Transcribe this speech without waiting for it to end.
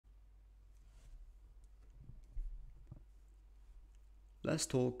let's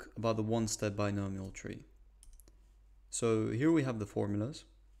talk about the one-step binomial tree. So here we have the formulas,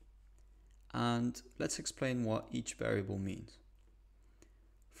 and let's explain what each variable means.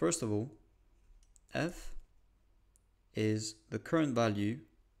 First of all, f is the current value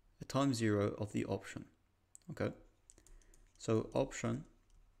at time 0 of the option. Okay, so option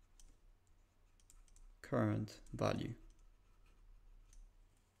current value.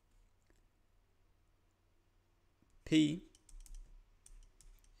 P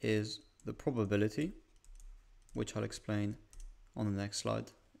is the probability, which I'll explain on the next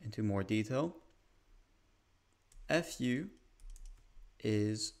slide into more detail. Fu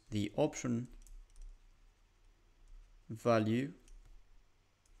is the option value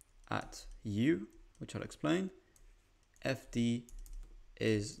at U, which I'll explain. Fd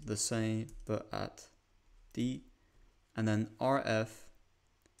is the same but at D, and then Rf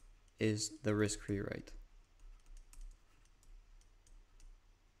is the risk-free rate.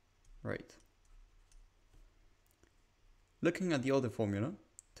 Looking at the other formula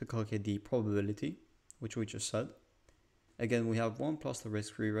to calculate the probability, which we just said, again we have 1 plus the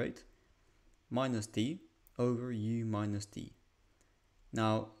risk-free rate minus D over U minus D.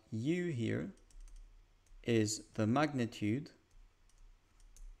 Now U here is the magnitude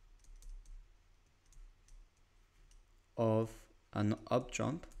of an up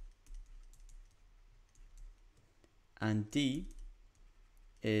jump, and D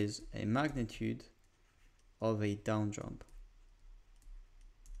is a magnitude of a down jump.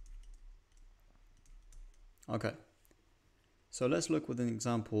 Okay, so let's look with an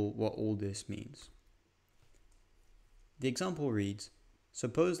example what all this means. The example reads,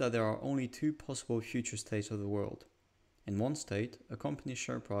 suppose that there are only two possible future states of the world. In one state, a company's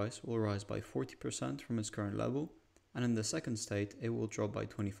share price will rise by 40% from its current level, and in the second state, it will drop by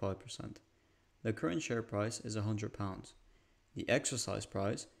 25%. The current share price is £100. The exercise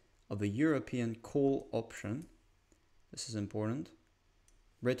price of a European call option, this is important,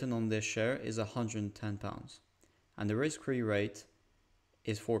 written on this share is £110, and the risk-free rate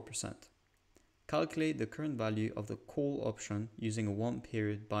is 4%. Calculate the current value of the call option using a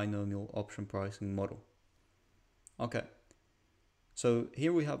one-period binomial option pricing model. Okay, so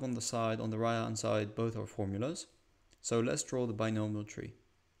here we have on the right-hand side, both our formulas. So let's draw the binomial tree.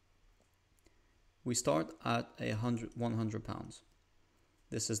 We start at £100.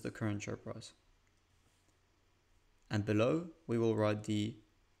 This is the current share price. And below, we will write the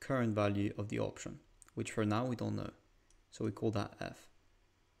current value of the option, which for now we don't know. So we call that f.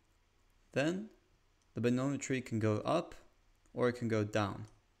 Then the binomial tree can go up or it can go down.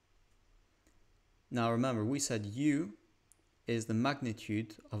 Now remember, we said U is the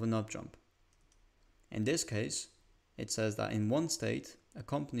magnitude of an up jump. In this case, it says that in one state, a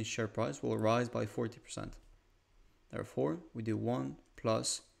company's share price will rise by 40%. Therefore, we do 1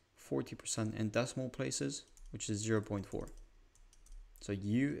 plus 40% in decimal places, which is 0.4. So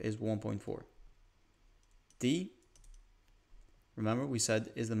U is 1.4. D, remember we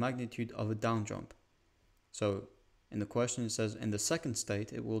said, is the magnitude of a down jump. So in the question it says in the second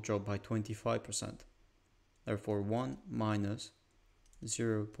state it will drop by 25%. Therefore 1 minus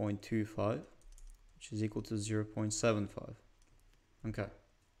 0.25, which is equal to 0.75. Okay.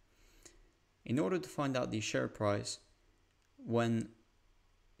 In order to find out the share price when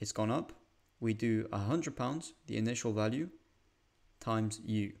it's gone up, we do £100, the initial value, times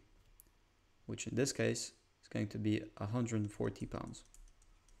U, which in this case is going to be £140.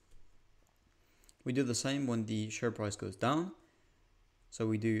 We do the same when the share price goes down. So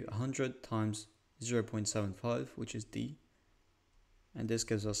we do 100 times 0.75, which is D, and this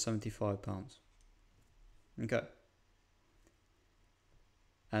gives us £75. Okay.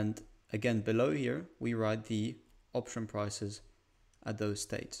 And again, below here, we write the option prices at those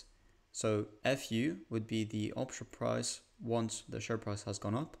states. So FU would be the option price once the share price has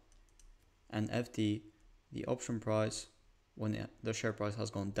gone up, and FD, the option price when the share price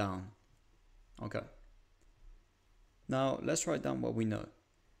has gone down. Okay. Now let's write down what we know.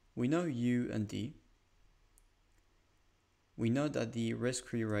 We know U and D. We know that the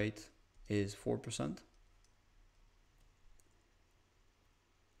risk-free rate is 4%.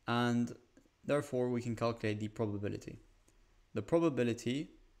 And therefore we can calculate the probability. The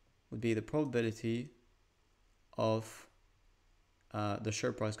probability would be the probability of the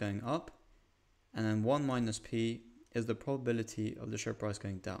share price going up, and then 1 minus P is the probability of the share price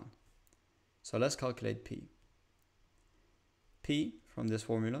going down. So let's calculate P. P from this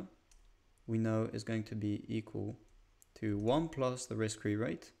formula we know is going to be equal to 1 plus the risk-free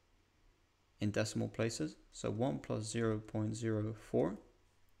rate in decimal places, so 1 plus 0.04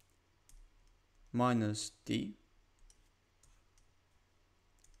 minus D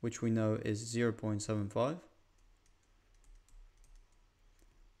which we know is 0.75,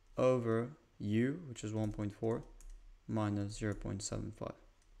 over u, which is 1.4, minus 0.75.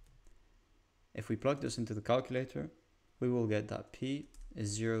 If we plug this into the calculator, we will get that P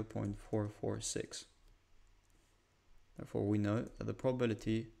is 0.446. Therefore, we know that the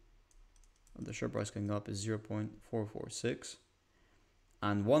probability of the share price going up is 0.446,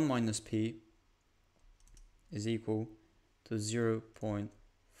 and 1 minus P is equal to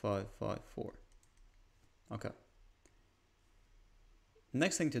 0.554. Okay.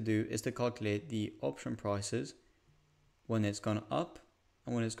 Next thing to do is to calculate the option prices when it's gone up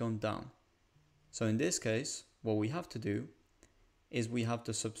and when it's gone down. So in this case, what we have to do is we have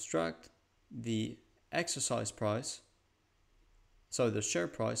to subtract the exercise price, so the share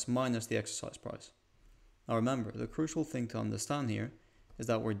price minus the exercise price. Now remember, the crucial thing to understand here is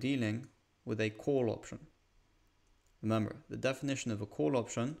that we're dealing with a call option. Remember, the definition of a call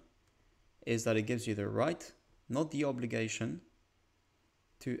option is that it gives you the right, not the obligation,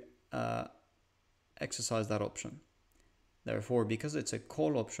 to exercise that option. Therefore, because it's a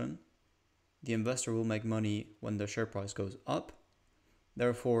call option, the investor will make money when the share price goes up.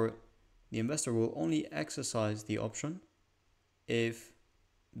 Therefore, the investor will only exercise the option if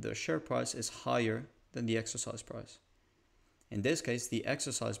the share price is higher than the exercise price. In this case, the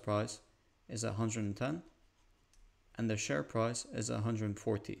exercise price is 110 and the share price is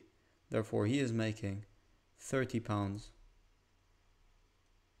 140. Therefore, he is making £30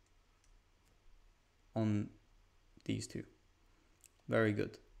 on these two. Very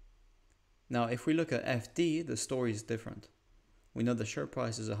good. Now, if we look at FD, the story is different. We know the share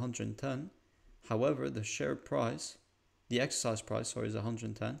price is 110. However, the exercise price is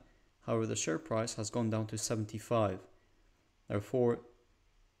 110. However, the share price has gone down to 75. Therefore,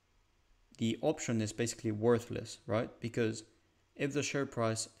 the option is basically worthless, right? Because if the share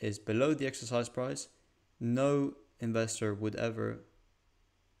price is below the exercise price, no investor would ever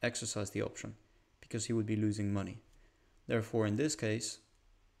exercise the option because he would be losing money. Therefore, in this case,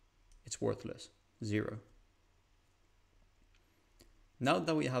 it's worthless, 0. Now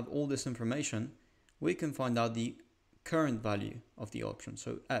that we have all this information, we can find out the current value of the option,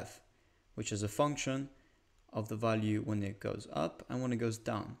 so F, which is a function of the value when it goes up and when it goes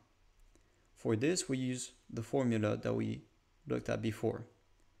down. For this, we use the formula that we looked at before.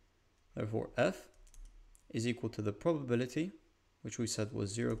 Therefore, F is equal to the probability, which we said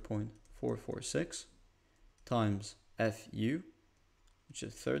was 0.446, times FU, which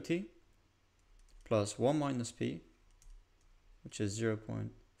is 30, plus 1 minus P, which is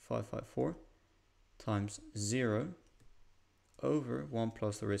 0.554, times 0 over 1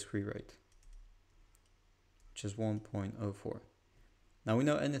 plus the risk-free rate, which is 1.04. Now we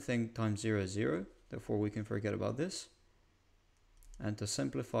know anything times 0 is 0, therefore we can forget about this. And to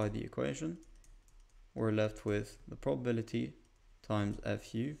simplify the equation, we're left with the probability times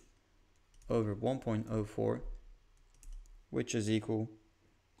FU over 1.04, which is equal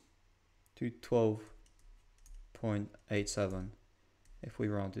to 12.87 if we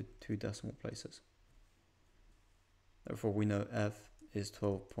round to 2 decimal places. Therefore, we know F is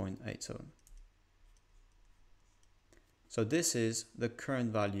 12.87. So this is the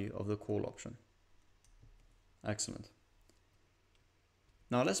current value of the call option. Excellent.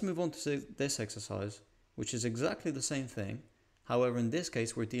 Now let's move on to this exercise, which is exactly the same thing. However, in this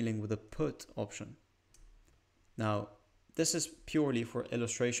case, we're dealing with a put option. Now, this is purely for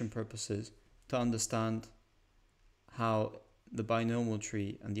illustration purposes to understand how the binomial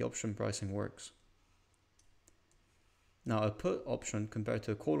tree and the option pricing works. Now, a put option compared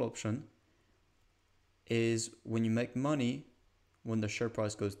to a call option is when you make money when the share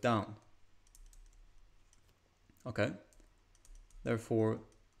price goes down. Okay? Therefore,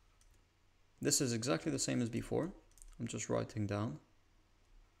 this is exactly the same as before. I'm just writing down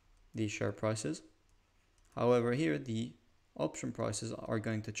the share prices. However, here the option prices are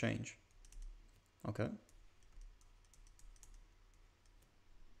going to change. Okay?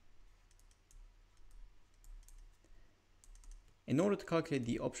 In order to calculate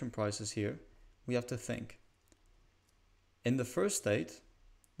the option prices here, we have to think. In the first state,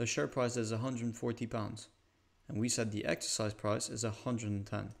 the share price is £140, and we said the exercise price is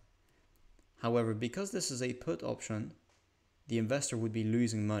 110. However, because this is a put option, the investor would be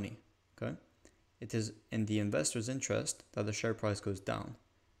losing money. Okay? It is in the investor's interest that the share price goes down.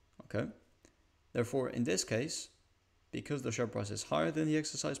 Okay? Therefore, in this case, because the share price is higher than the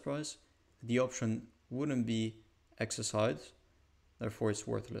exercise price, the option wouldn't be exercised, therefore it's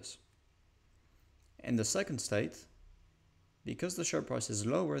worthless. In the second state, because the share price is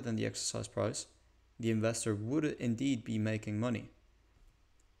lower than the exercise price, the investor would indeed be making money.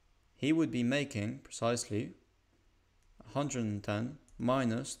 he would be making precisely 110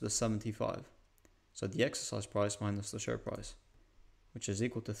 minus the 75. So the exercise price minus the share price, which is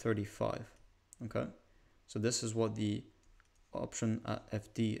equal to 35. Okay, so this is what the option at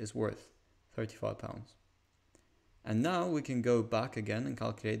FD is worth, £35. And now we can go back again and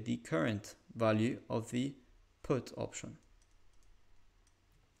calculate the current value of the put option.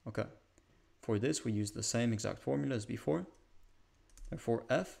 Okay, for this we use the same exact formula as before. Therefore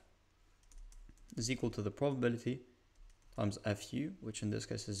F is equal to the probability times FU, which in this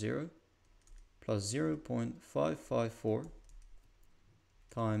case is 0, plus 0.554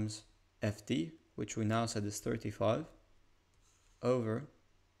 times FD, which we now said is 35, over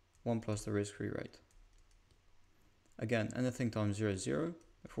 1 plus the risk-free rate. Again, anything times 0 is 0,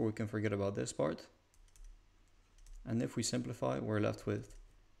 therefore we can forget about this part. And if we simplify, we're left with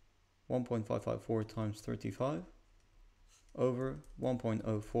 1.554 times 35 over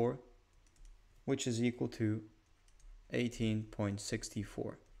 1.04, which is equal to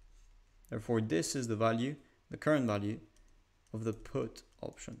 18.64. Therefore, this is the value, the current value of the put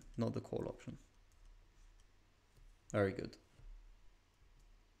option, not the call option. Very good.